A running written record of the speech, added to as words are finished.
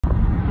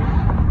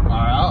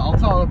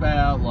talk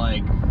about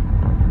like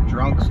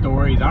drunk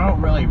stories. I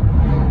don't really,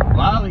 a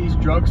lot of these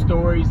drunk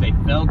stories, they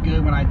felt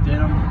good when I did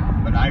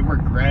them, but I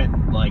regret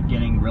like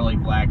getting really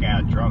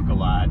blackout drunk a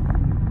lot.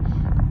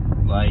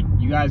 Like,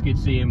 you guys could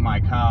see in my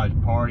college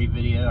party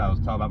video, I was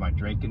talking about my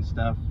drinking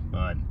stuff,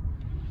 but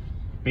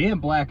being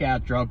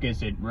blackout drunk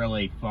isn't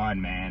really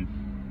fun, man.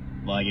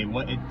 Like, it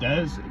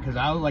does, because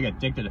I was like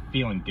addicted to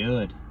feeling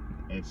good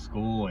at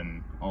school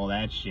and all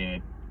that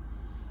shit.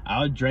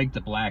 I would drink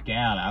to black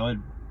out. I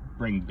would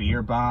bring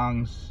beer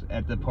bongs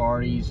at the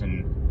parties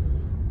and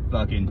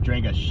fucking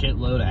drink a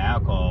shitload of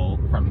alcohol,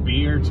 from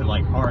beer to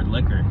like hard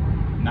liquor,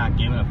 not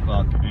giving a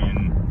fuck.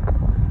 And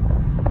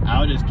I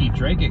would just keep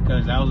drinking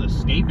because I was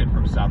escaping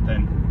from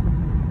something,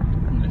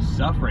 from the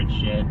suffering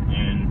shit.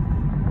 And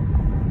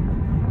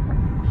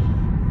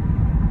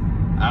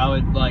I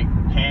would like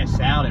pass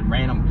out in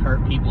random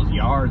people's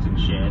yards and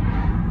shit.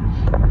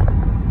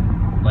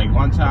 Like,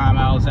 one time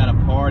I was at a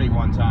party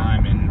one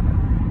time and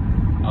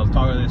I was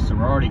talking to this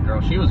sorority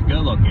girl. She was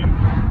good looking,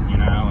 you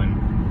know,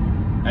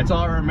 and that's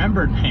all I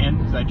remembered, man,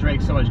 because I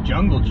drank so much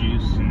jungle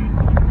juice and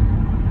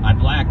I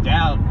blacked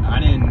out. I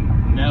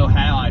didn't know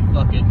how I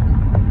fucking,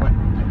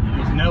 it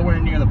was nowhere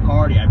near the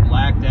party. I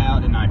blacked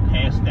out and I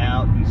passed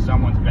out in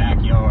someone's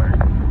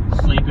backyard,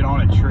 sleeping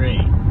on a tree.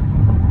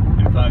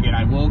 And fucking,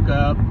 I woke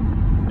up,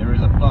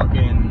 there's a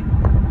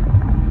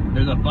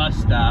bus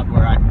stop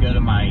where I could go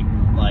to my,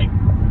 like,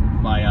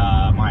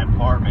 my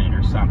apartment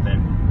or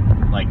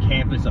something, like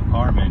campus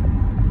apartment,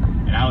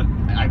 and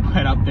I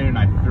went up there and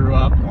I threw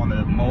up on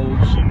the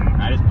mulch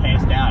and I just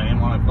passed out. I didn't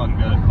want to fucking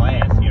go to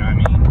class, you know what I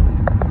mean?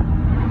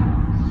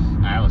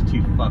 I was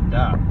too fucked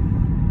up.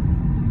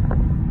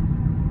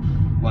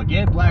 Well,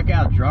 getting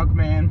blackout drunk,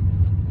 man,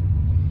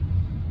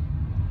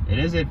 it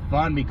isn't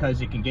fun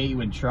because it can get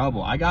you in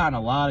trouble. I got in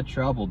a lot of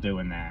trouble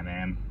doing that,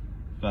 man.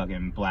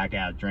 Fucking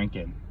blackout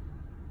drinking.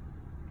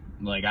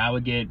 Like, I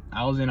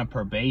was in a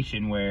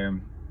probation where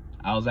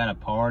I was at a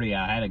party,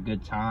 I had a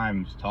good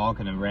time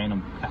talking to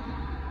random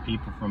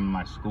people from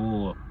my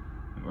school,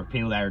 or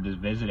people that were just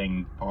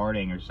visiting,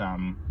 partying or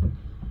something.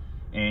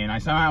 And I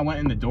somehow went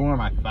in the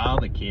dorm, I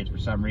followed the kids for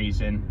some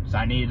reason, so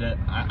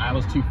I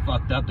was too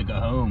fucked up to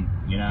go home,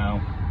 you know?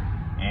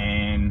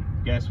 And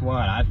guess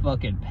what? I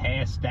fucking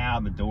passed out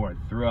in the door,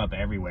 threw up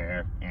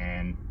everywhere,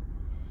 and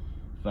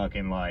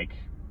fucking like,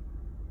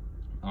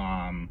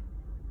 I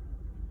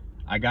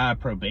got a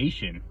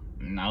probation,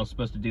 and I was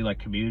supposed to do like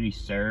community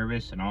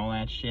service and all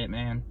that shit,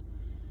 man.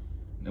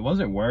 It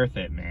wasn't worth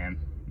it, man.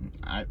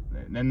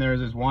 Then there's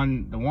this the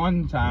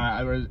one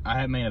time I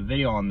had made a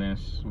video on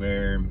this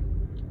where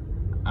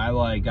I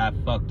like got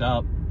fucked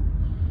up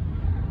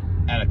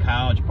at a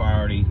college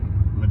party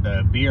with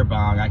the beer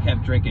bong. I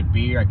kept drinking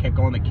beer, I kept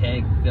going to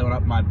keg, filling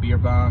up my beer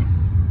bong.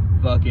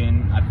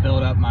 Fucking, I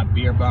filled up my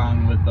beer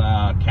bong with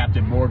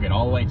Captain Morgan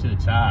all the way to the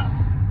top,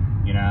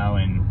 you know,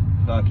 and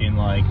fucking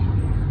like,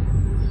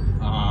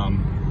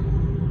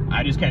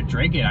 I just kept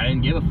drinking. I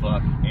didn't give a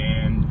fuck,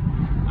 and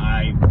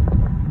I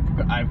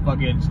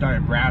fucking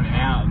started browning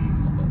out,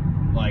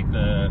 and like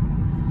the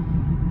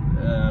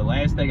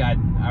last thing I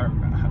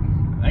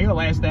think the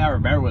last thing I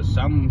remember was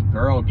some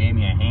girl gave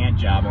me a hand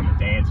job on the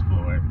dance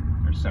floor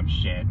or some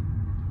shit,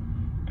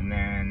 and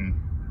then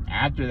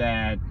after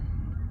that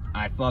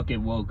I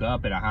fucking woke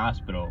up in a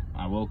hospital.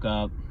 I woke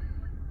up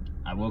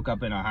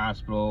in a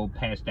hospital,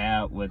 passed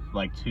out with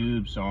like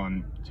tubes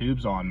on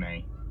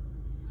me.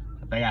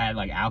 I think I had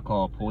like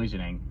alcohol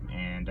poisoning,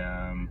 and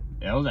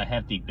it was a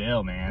hefty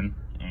bill, man.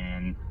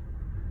 And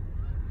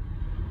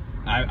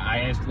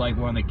I asked like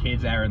one of the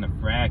kids that were in the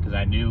frat, because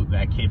I knew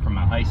that kid from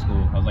my high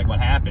school. I was like, what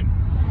happened?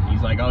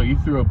 He's like, oh, you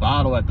threw a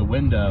bottle at the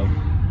window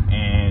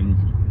and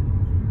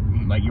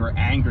like you were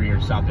angry or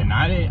something.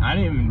 I didn't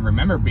even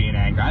remember being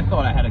angry. I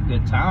thought I had a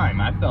good time.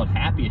 I felt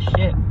happy as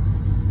shit.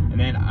 And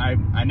then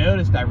I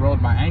noticed I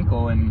rolled my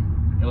ankle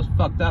and it was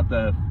fucked up.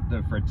 The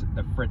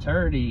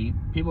fraternity,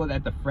 people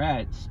at the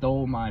frat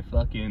stole my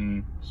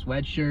fucking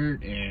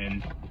sweatshirt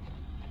and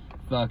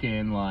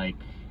fucking like,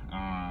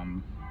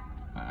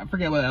 I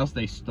forget what else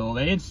they stole.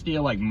 They didn't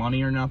steal like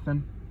money or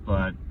nothing,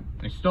 but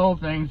they stole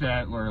things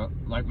that were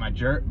like my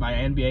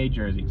NBA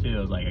jersey too.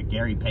 It was like a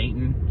Gary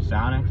Payton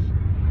Sonics.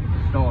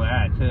 They stole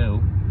that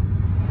too.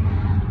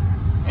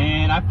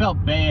 And I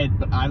felt bad,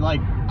 but I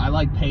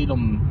paid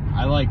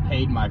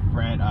my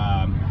friend,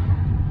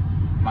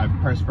 my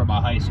person from my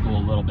high school,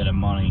 a little bit of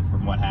money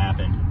from what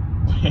happened.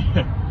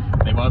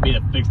 They wanted me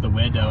to fix the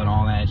window and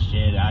all that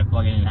shit. I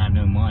fucking didn't have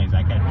no money, so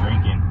I kept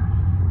drinking.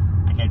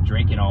 I kept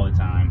drinking all the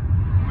time,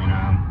 you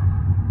know?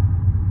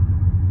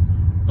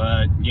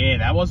 But yeah,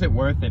 that wasn't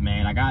worth it,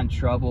 man. I got in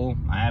trouble.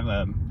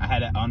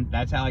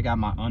 That's how I got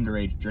my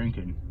underage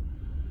drinking.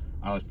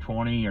 I was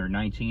 20 or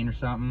 19 or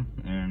something,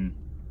 and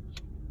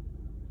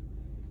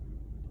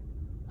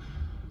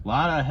a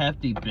lot of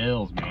hefty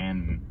bills,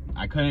 man.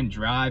 I couldn't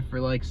drive for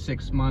like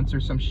 6 months or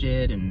some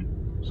shit, and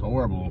it was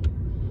horrible,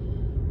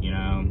 you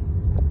know.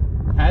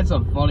 Had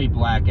some funny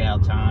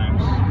blackout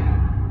times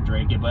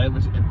drinking, but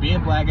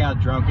being blackout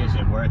drunk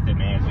isn't worth it,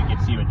 man. It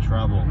gets you in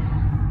trouble,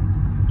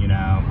 you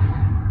know.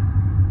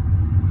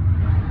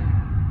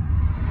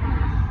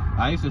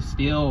 I used to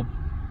steal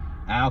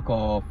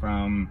alcohol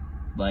from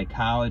like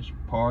college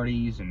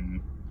parties, and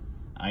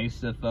I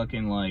used to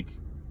fucking like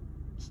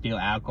steal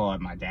alcohol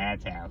at my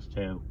dad's house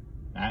too.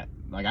 I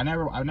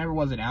never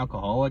was an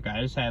alcoholic.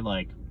 I just had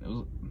like it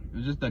was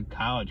just the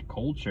college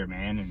culture,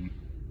 man, and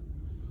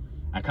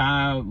I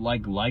kind of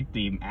liked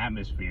the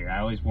atmosphere.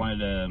 I always wanted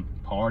to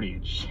party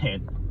and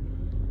shit,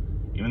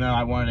 even though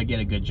I wanted to get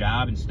a good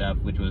job and stuff,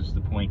 which was the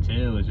point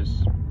too. It's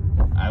just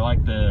I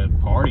like the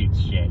party and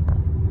shit,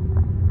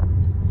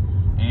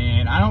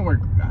 and I don't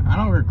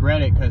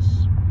regret it, because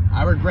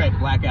I regret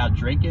blackout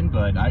drinking,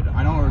 but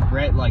I don't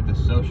regret like the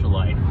social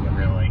life,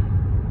 really.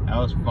 That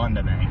was fun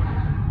to me.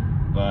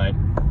 But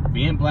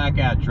being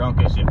blackout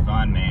drunk isn't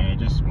fun, man. It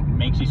just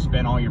makes you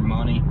spend all your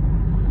money,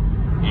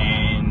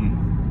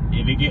 and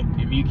if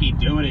you keep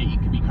doing it, you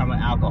can become an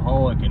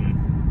alcoholic.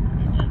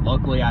 And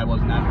luckily, I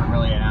was never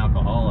really an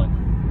alcoholic.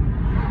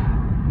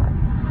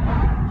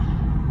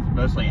 It's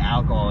mostly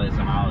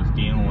alcoholism I was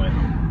dealing with,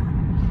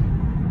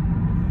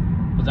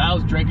 because I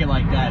was drinking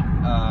like that.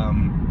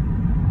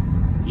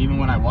 Even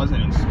when I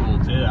wasn't in school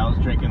too, I was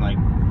drinking like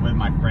with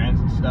my friends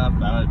and stuff.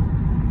 I would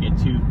get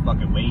too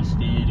fucking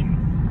wasted and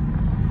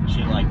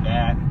shit like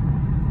that.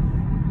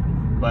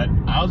 But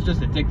I was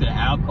just addicted to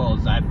alcohol.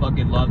 I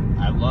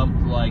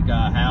loved like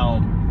how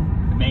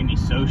it made me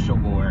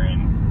sociable,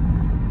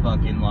 and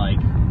fucking like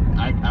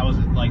I was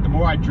like, the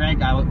more I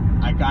drank,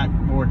 I got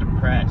more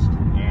depressed,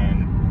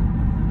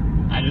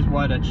 and I just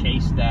wanted to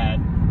chase that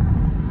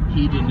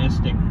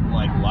hedonistic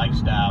like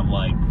lifestyle of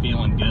like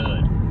feeling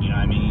good. You know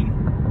what I mean?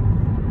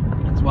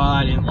 That's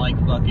why I didn't like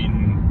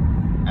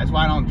fucking. That's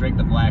why I don't drink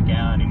the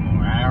blackout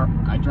anymore.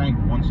 I drank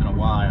once in a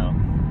while.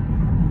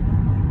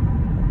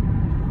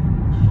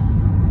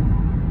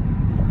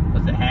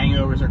 But the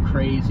hangovers are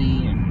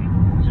crazy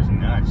and it's just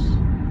nuts.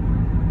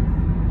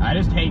 I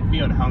just hate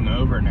feeling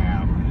hungover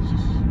now. It's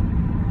just,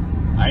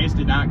 I just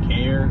did not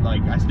care.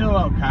 Like, I still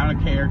don't kind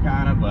of care,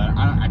 but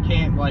I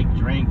can't like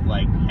drink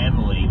like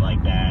heavily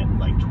like that,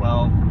 like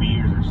 12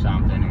 beers or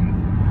something, and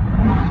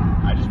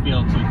I just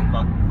feel too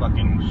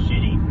fucking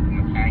shitty from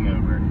the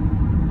hangover.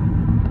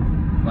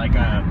 Like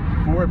a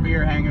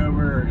 4-beer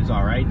hangover is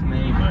alright to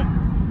me, but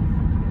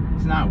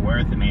it's not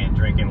worth it, man,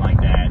 drinking like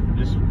that.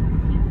 Just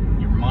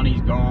your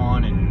money's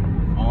gone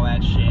and all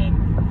that shit,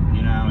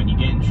 you know, and you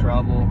get in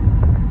trouble.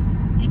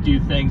 You do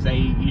things that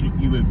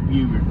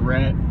you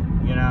regret,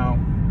 you know,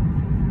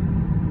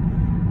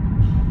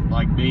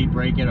 like me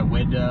breaking a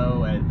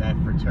window at that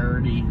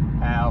fraternity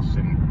house,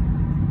 and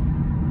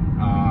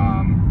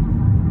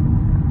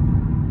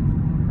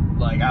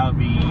like I would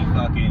be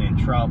fucking in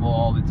trouble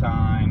all the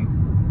time.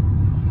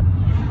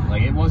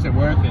 Like, it wasn't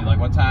worth it. Like,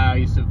 one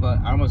time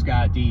I almost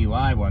got a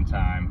DUI one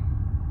time,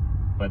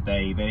 but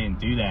they didn't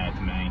do that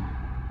to me.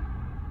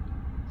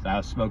 So I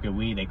was smoking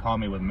weed. They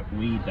called me with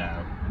weed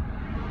though.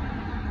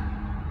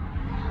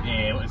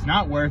 Yeah, it's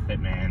not worth it,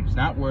 man. It's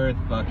not worth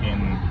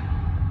fucking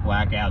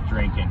blackout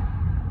drinking.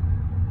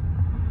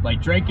 Like,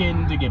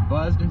 drinking to get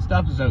buzzed and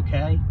stuff is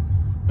okay,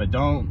 but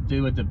don't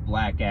do it to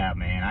black out,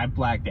 man. I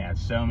blacked out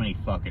so many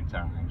fucking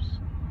times.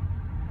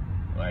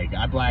 Like,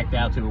 I blacked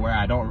out to where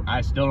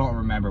I still don't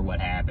remember what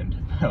happened.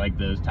 Like,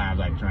 those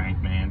times I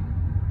drank, man.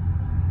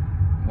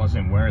 It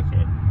wasn't worth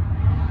it.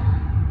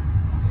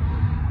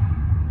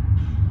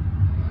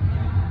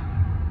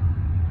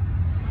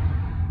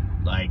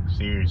 Like,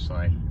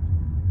 seriously.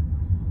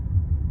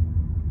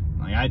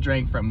 Like, I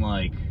drank from,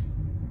 like,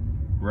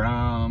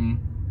 rum,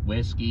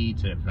 whiskey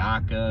to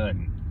vodka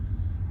and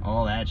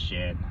all that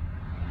shit.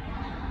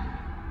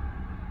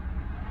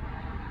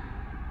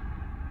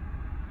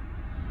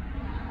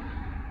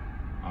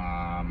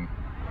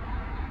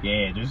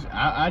 Yeah,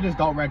 I just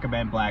don't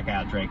recommend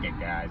blackout drinking,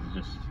 guys.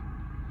 It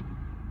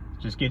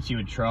just gets you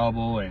in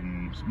trouble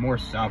and more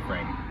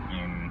suffering,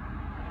 and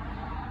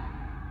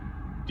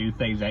do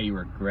things that you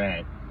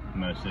regret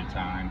most of the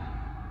time.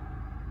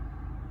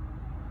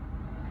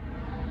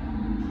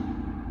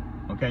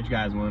 I'll catch you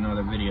guys with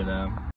another video though.